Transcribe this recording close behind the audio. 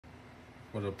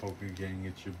What up, Poké Gang?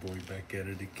 It's your boy back at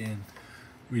it again.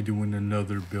 We doing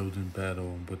another building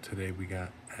battle, but today we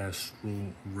got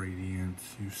Astral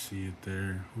Radiance. You see it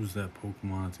there. Who's that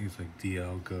Pokemon? I think it's like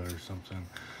Dialga or something.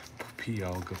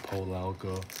 P-Alga,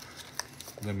 Polalga.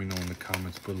 Let me know in the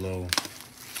comments below.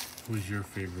 Who's your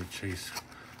favorite chase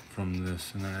from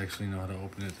this? And I actually know how to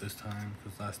open it this time,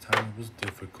 because last time it was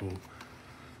difficult.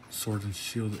 Sword and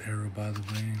Shield era, by the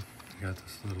way. We got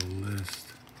this little list.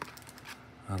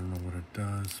 I don't know what it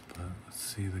does, but let's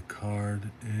see. The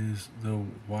card is the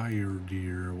Wire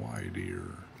Deer.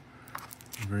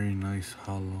 Very nice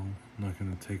hollow. I'm not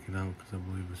going to take it out because I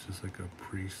believe it's just like a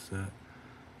preset.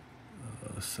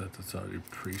 A set that's already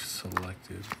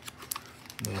pre-selected.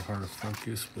 A little hard to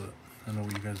focus, but I know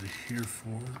what you guys are here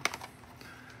for.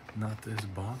 Not this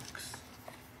box.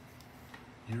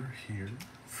 You're here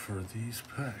for these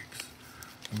packs.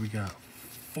 And we got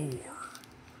 4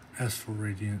 Astral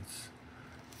Radiance.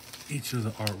 Each of the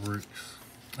artworks.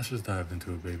 Let's just dive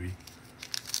into it, baby.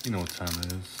 You know what time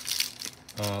it is.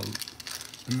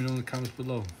 Let me know in the comments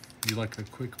below. You like a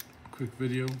quick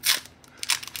video,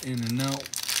 in and out.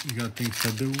 You got things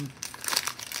to do.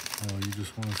 You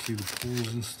just want to see the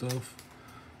pools and stuff,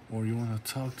 or you want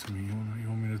to talk to me. You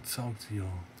want me to talk to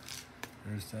y'all.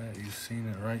 There's that. You've seen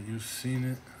it, right? You've seen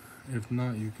it. If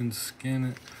not, you can scan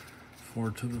it.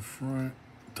 Forward to the front.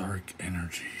 Dark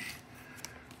energy.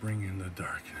 Bring in the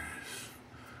darkness.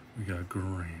 We got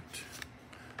Grant.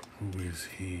 Who is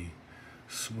he?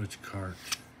 Switch cart.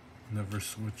 Never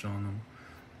switch on him.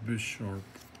 Bishop.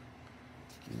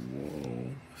 Whoa.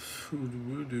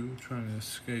 Voodoo trying to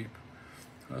escape.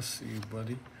 I see you,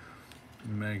 buddy.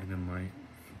 Magnemite.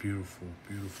 Beautiful,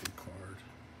 beautiful card.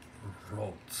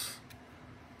 Ralts.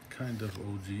 Kind of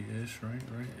OG-ish, right?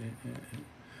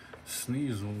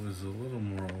 Sneasel is a little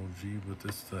more OG, but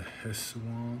it's the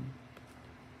Hisuan.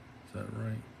 Is that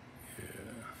right?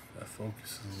 Yeah, that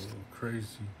focus is a little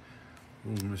crazy.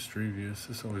 Ooh, mischievous.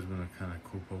 It's always been a kind of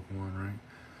cool Pokemon, right?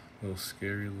 A little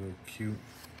scary, a little cute.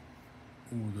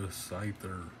 Ooh, the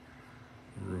Scyther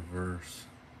reverse.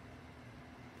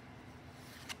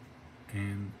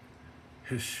 And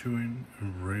Hisuan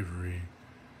Bravery.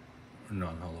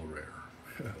 Non-hollow rare.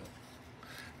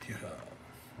 Yeah.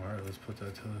 Alright, let's put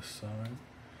that to the side.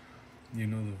 You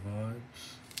know the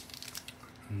vibes.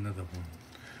 Another one.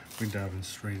 We're diving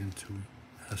straight into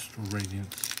it. Astral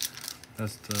Radiance.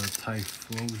 That's the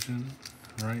Typhlosion,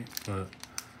 right? But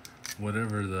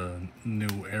whatever the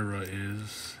new era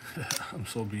is, I'm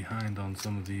so behind on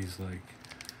some of these like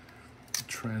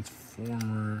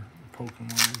Transformer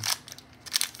Pokemon.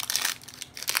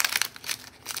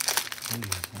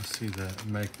 Ooh, I see that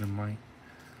Magnemite.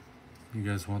 You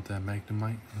guys want that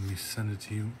Magnemite? Let me send it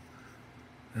to you.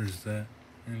 There's that.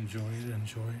 Enjoy it,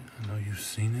 enjoy it. I know you've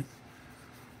seen it.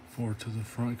 Forward to the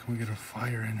front. Can we get a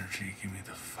fire energy? Give me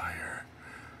the fire.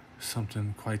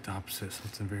 Something quite the opposite.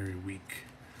 Something very weak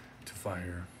to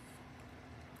fire.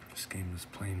 This game is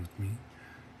playing with me.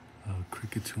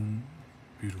 Cricketune.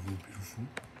 Beautiful, beautiful.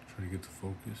 Try to get the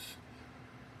focus.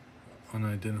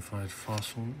 Unidentified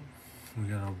fossil. We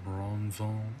got a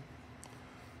Bronzong.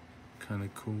 Kind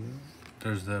of cool.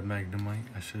 There's that Magnemite.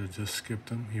 I should have just skipped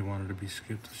him. He wanted to be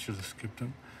skipped. I should have skipped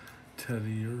him.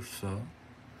 Teddy Ursa.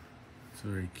 It's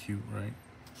very cute, right?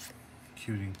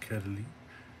 Cute and cuddly.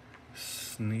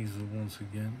 Sneasel once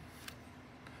again.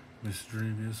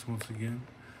 Mischievous once again.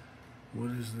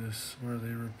 What is this? Why are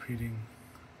they repeating?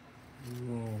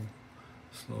 Whoa.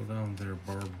 Slow down there,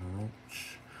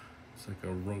 Barbaroach. It's like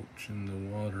a roach in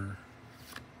the water.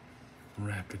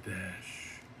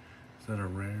 Rapidash. Is that a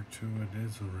rare too? It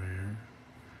is a rare.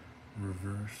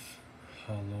 Reverse.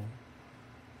 Hollow.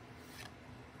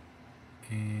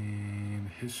 And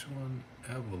Hisuan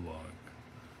Avalog.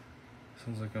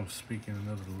 Sounds like I'm speaking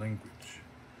another language.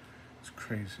 It's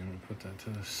crazy. I'm gonna put that to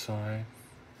the side.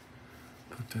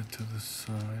 Put that to the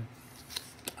side.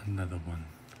 Another one.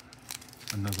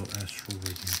 Another Astral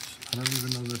Radiance. I don't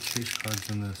even know the chase cards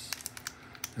in this.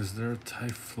 Is there a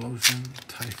Typhlosion?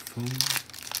 Typhoon?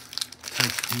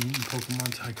 Tycoon?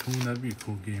 Pokemon Tycoon? That'd be a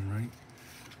cool game, right?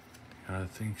 I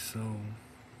think so.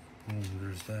 Boom,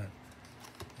 there's that.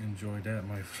 Enjoy that,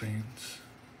 my friends.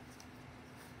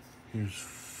 Here's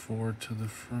 4 to the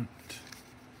front.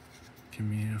 Give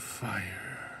me a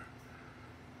fire.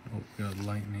 Oh, we got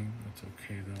lightning. That's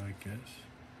okay though, I guess.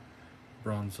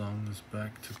 Bronzong is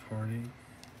back to party.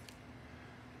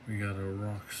 We got a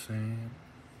Roxanne.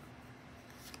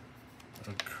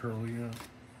 A Curlia.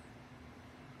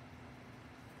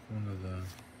 One of the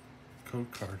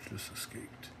code cards just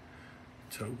escaped.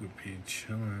 Togepi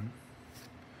chilling.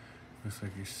 Looks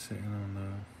like he's sitting on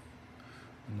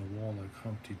the wall like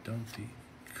Humpty Dumpty.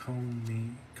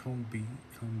 Combi,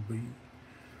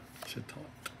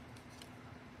 Chatot,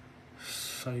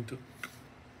 Psyduck,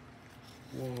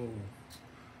 whoa,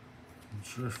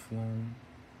 Drifloon,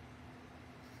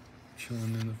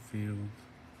 chilling in the field.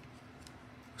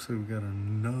 Looks like we got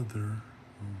another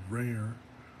rare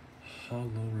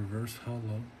hollow, reverse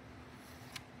hollow,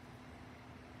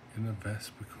 in a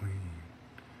Vespiquen,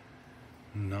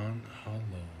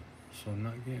 non-hollow. So I'm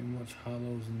not getting much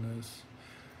hollows in this,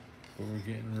 but we're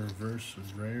getting reverse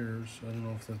rares. I don't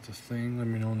know if that's a thing. Let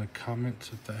me know in the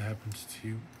comments if that happens to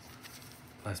you.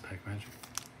 Last pack magic.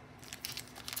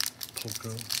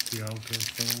 Poco Dialga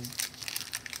form.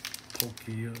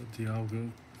 Pokia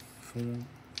Dialga form.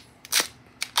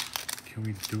 Can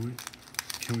we do it?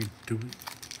 Can we do it?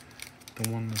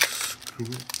 Don't want to screw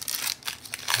it.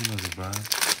 Another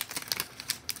vibe.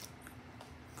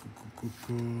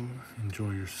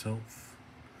 Enjoy yourself.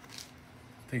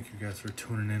 Thank you guys for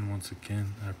tuning in once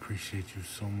again. I appreciate you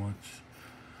so much.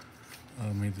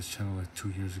 I made this channel like 2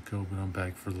 years ago, but I'm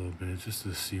back for a little bit just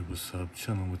to see what's up.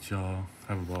 Chilling with y'all.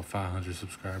 I have about 500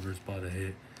 subscribers. About to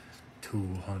hit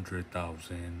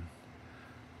 200,000.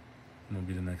 I'm gonna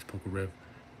be the next Pokerev.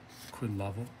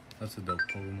 Quilava. That's a dope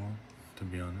Pokemon, to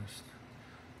be honest.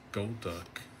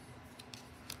 Golduck.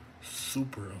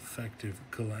 Super effective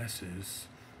glasses.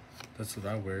 That's what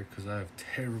I wear because I have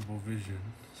terrible vision.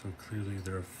 So clearly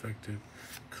they're effective.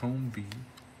 Combi.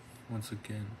 Once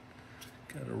again.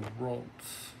 Got a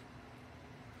Ralts.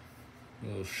 A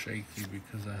little shaky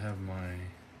because I have my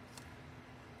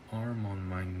arm on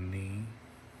my knee.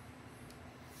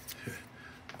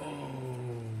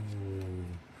 Oh,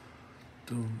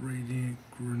 the Radiant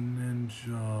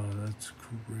Greninja. That's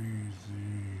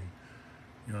crazy.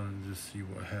 Y'all just see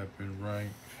what happened,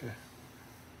 right?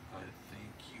 I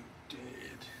think you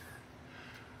did.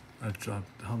 I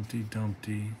dropped Humpty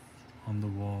Dumpty on the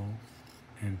wall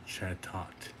and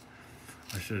Chatot.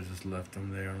 I should have just left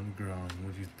them there on the ground.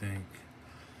 What do you think?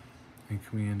 And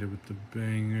can we end it with the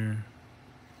banger?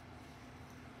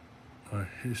 A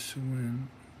Hisuian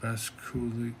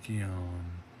Basculigion.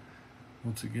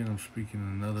 Once again, I'm speaking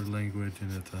another language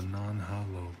and it's a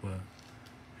non-hollow, but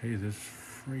hey, this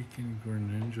freaking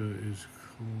Greninja is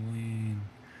clean.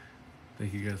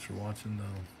 Thank you guys for watching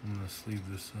though. I'm gonna sleeve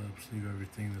this up, sleeve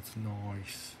everything that's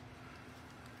nice.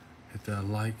 Hit that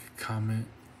like, comment.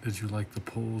 Did you like the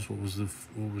polls? What was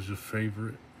your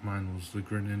favorite? Mine was the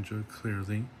Greninja,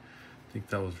 clearly. I think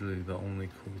that was really the only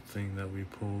cool thing that we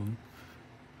pulled.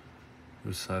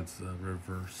 Besides the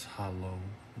reverse hollow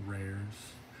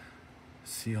rares.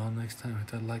 See y'all next time. Hit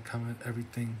that like, comment,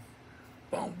 everything.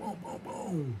 Boom, boom, boom,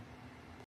 boom.